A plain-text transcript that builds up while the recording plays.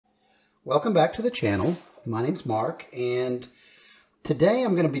Welcome back to the channel. My name's Mark, and today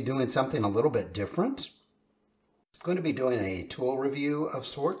I'm going to be doing something a little bit different. I'm going to be doing a tool review of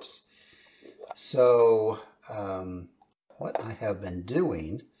sorts. So what I have been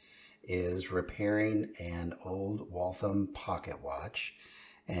doing is repairing an old Waltham Pocket Watch,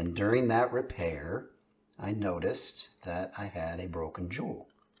 and during that repair I noticed that I had a broken jewel.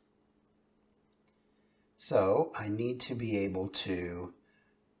 So I need to be able to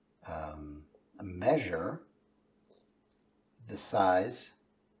measure the size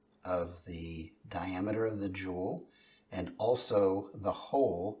of the diameter of the jewel and also the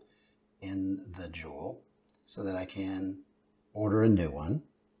hole in the jewel so that I can order a new one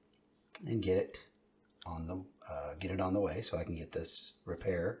and get it on the way so I can get this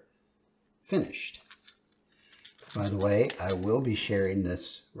repair finished. By the way, I will be sharing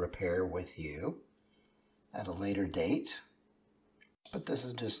this repair with you at a later date. But this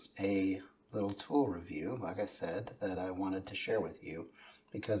is just a little tool review, like I said, that I wanted to share with you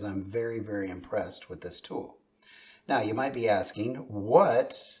because I'm very, very impressed with this tool. Now, you might be asking,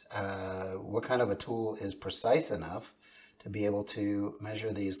 what kind of a tool is precise enough to be able to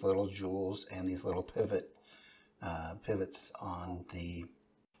measure these little jewels and these little pivots on the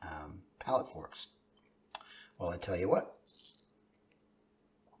pallet forks? Well, I tell you what.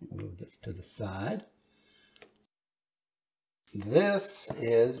 Move this to the side. This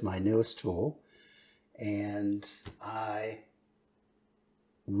is my newest tool, and I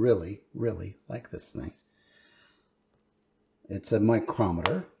really, really like this thing. It's a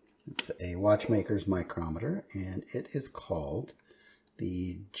micrometer. It's a watchmaker's micrometer, and it is called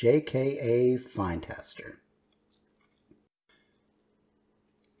the JKA Feintaster.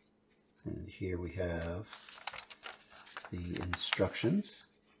 And here we have the instructions,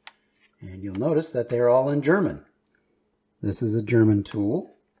 and you'll notice that they're all in German. This is a German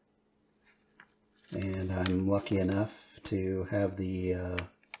tool, and I'm lucky enough to have the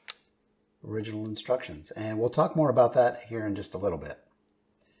original instructions. And we'll talk more about that here in just a little bit.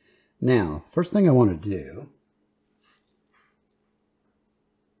 Now, first thing I want to do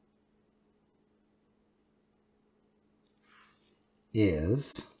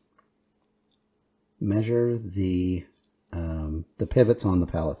is measure the pivots on the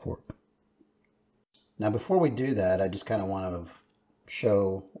pallet fork. Now, before we do that, I just kind of want to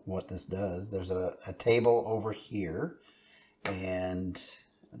show what this does. There's a table over here, and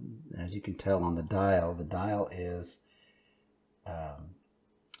as you can tell on the dial is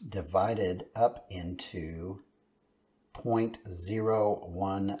divided up into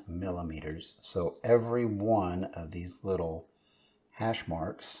 0.01 millimeters. So every one of these little hash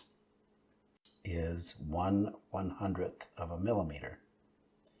marks is 1/100th of a millimeter.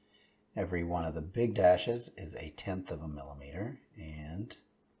 Every one of the big dashes is 1/10 of a millimeter, and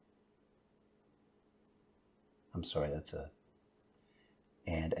I'm sorry,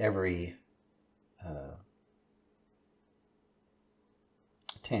 and every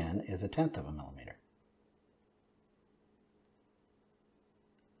 10 is 1/10 of a millimeter.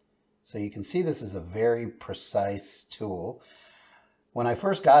 So you can see this is a very precise tool. When I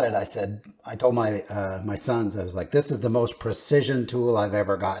first got it, I told my sons, I was like, this is the most precision tool I've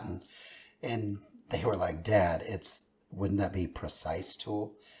ever gotten. And they were like, Dad, wouldn't that be precise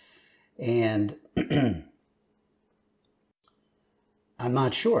tool? And I'm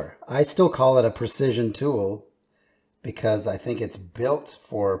not sure. I still call it a precision tool because I think it's built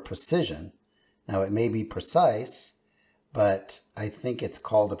for precision. Now, it may be precise, but I think it's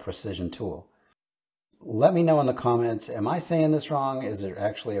called a precision tool. Let me know in the comments, am I saying this wrong? Is it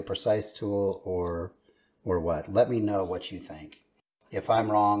actually a precise tool or what? Let me know what you think. If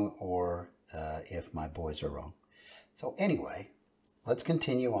I'm wrong or if my boys are wrong. So anyway, let's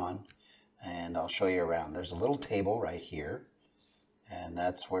continue on and I'll show you around. There's a little table right here, and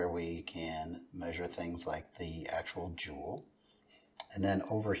that's where we can measure things like the actual jewel. And then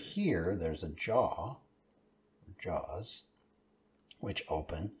over here, there's a jaws, which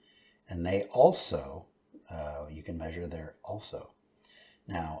open, and they also, you can measure there also.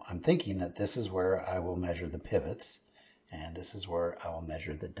 Now, I'm thinking that this is where I will measure the pivots, and this is where I will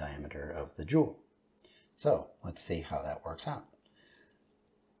measure the diameter of the jewel. So let's see how that works out.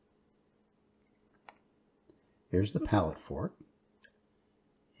 Here's the pallet fork,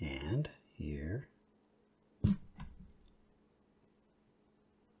 and here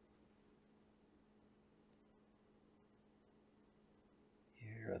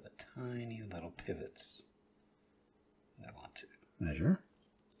are the tiny little pivots that I want to measure.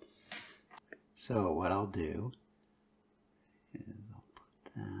 So what I'll do is I'll put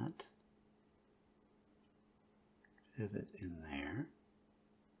that pivot in there.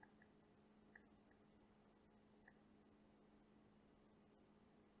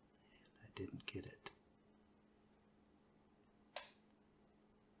 didn't get it.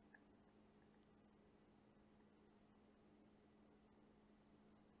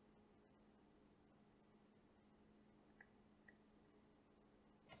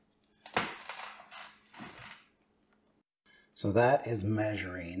 So that is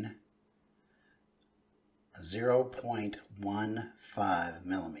measuring 0.15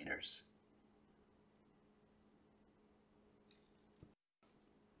 millimeters.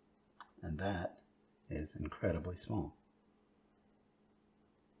 And that is incredibly small.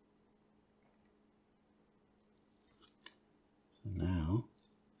 So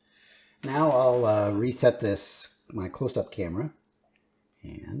now I'll reset my close-up camera,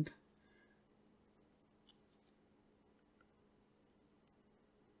 and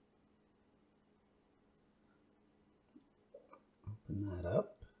open that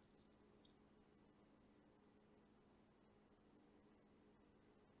up.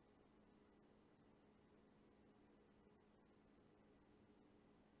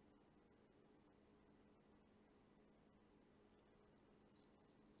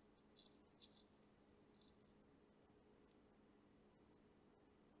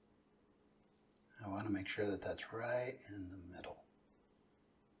 I want to make sure that that's right in the middle.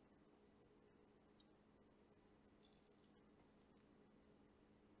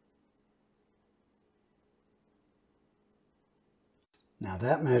 Now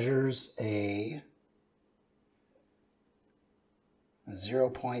that measures a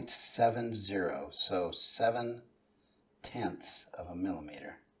 0.70, so 7/10 of a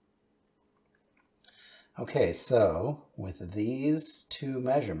millimeter. Okay, so with these two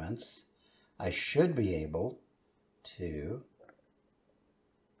measurements, I should be able to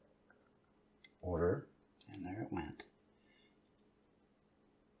order, and there it went.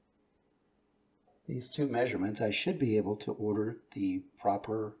 These two measurements, I should be able to order the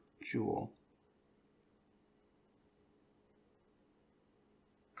proper jewel.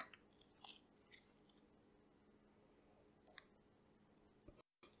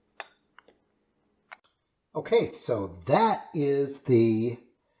 Okay, so that is the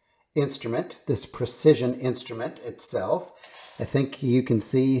instrument, this precision instrument itself. I think you can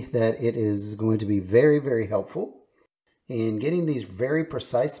see that it is going to be very, very helpful in getting these very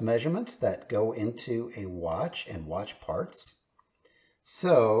precise measurements that go into a watch and watch parts.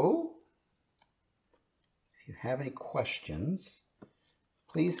 So, if you have any questions,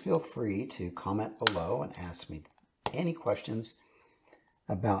 please feel free to comment below and ask me any questions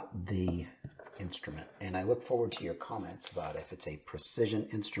about the instrument. And I look forward to your comments about if it's a precision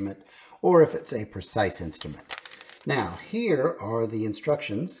instrument or if it's a precise instrument. Now, here are the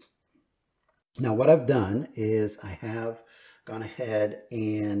instructions. Now, what I've done is I have gone ahead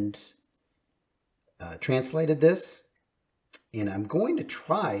and translated this, and I'm going to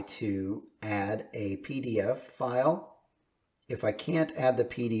try to add a PDF file. If I can't add the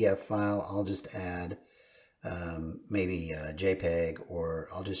PDF file, I'll just add maybe a JPEG, or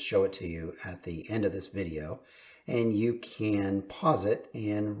I'll just show it to you at the end of this video, and you can pause it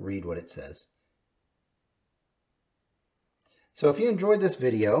and read what it says. So if you enjoyed this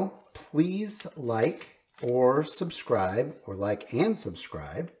video, please like or subscribe, or like and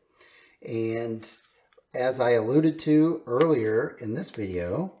subscribe. And as I alluded to earlier in this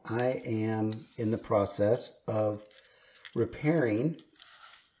video, I am in the process of repairing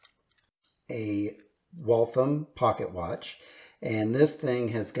a Waltham Pocket Watch, and this thing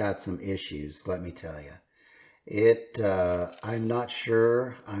has got some issues, let me tell you. I'm not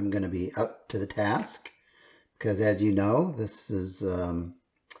sure I'm going to be up to the task, because as you know, this is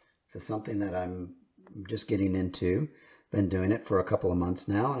something that I'm just getting into. Been doing it for a couple of months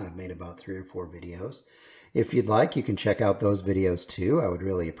now, and I've made about 3 or 4 videos. If you'd like, you can check out those videos too. I would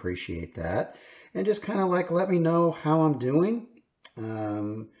really appreciate that. And just kind of like let me know how I'm doing.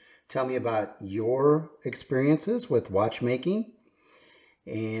 Tell me about your experiences with watchmaking,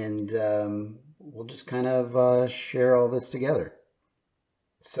 and we'll just kind of share all this together.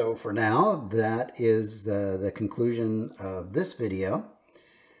 So for now, that is the conclusion of this video.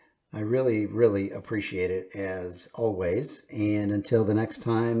 I really, really appreciate it as always. And until the next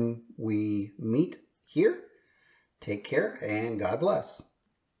time we meet here, take care and God bless.